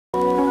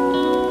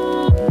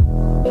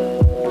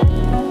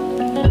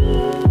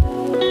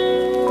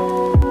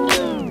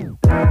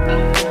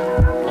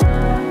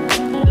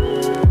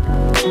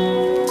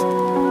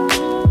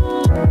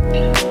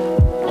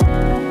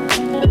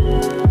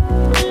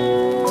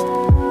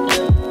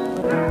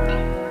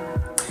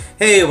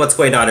Hey, what's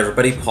going on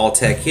everybody? Paul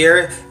Tech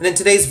here, and in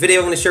today's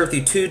video I'm going to share with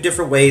you two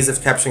different ways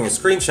of capturing a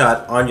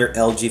screenshot on your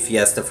LG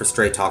Fiesta for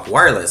Straight Talk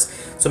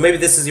Wireless. So maybe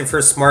this is your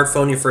first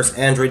smartphone, your first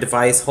Android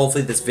device.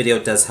 Hopefully this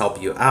video does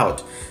help you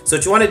out. So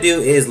what you want to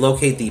do is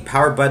locate the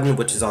power button,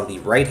 which is on the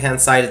right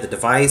hand side of the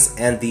device,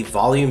 and the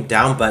volume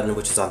down button,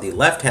 which is on the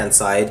left hand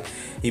side.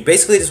 You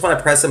basically just want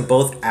to press them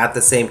both at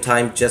the same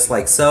time, just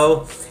like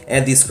so,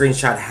 and the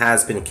screenshot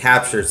has been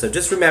captured. So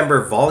just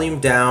remember, volume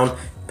down,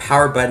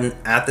 power button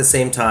at the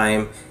same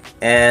time,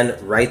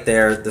 and right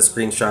there the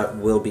screenshot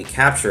will be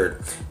captured.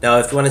 Now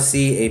if you want to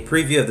see a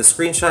preview of the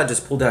screenshot,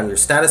 just pull down your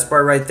status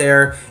bar right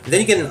there, and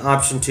then you get an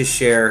option to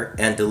share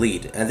and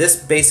delete. And this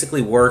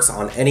basically works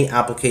on any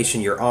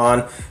application you're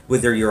on,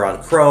 whether you're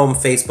on Chrome,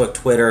 Facebook,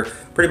 Twitter,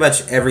 pretty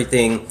much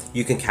everything.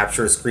 You can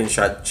capture a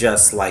screenshot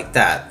just like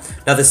that.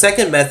 Now the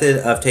second method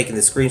of taking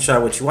the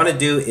screenshot, what you want to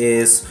do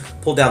is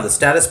pull down the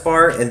status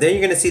bar, and then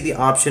you're going to see the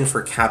option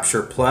for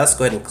Capture Plus.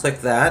 Go ahead and click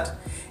that.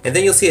 And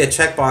then you'll see a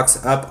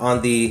checkbox up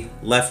on the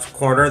left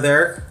corner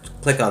there.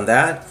 Click on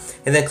that,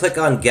 and then click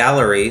on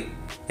Gallery.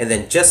 And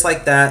then just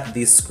like that,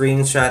 the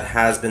screenshot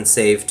has been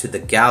saved to the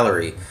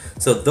gallery.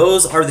 So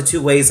those are the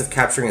two ways of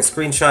capturing a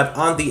screenshot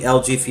on the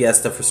LG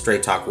Fiesta for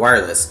Straight Talk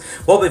Wireless.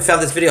 Well, if you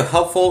found this video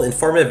helpful,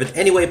 informative in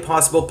any way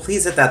possible,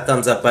 please hit that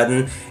thumbs up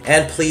button,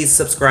 and please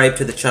subscribe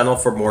to the channel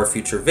for more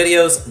future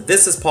videos.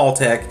 This is Paul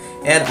Tech,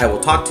 and I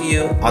will talk to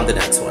you on the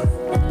next one.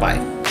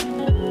 Bye.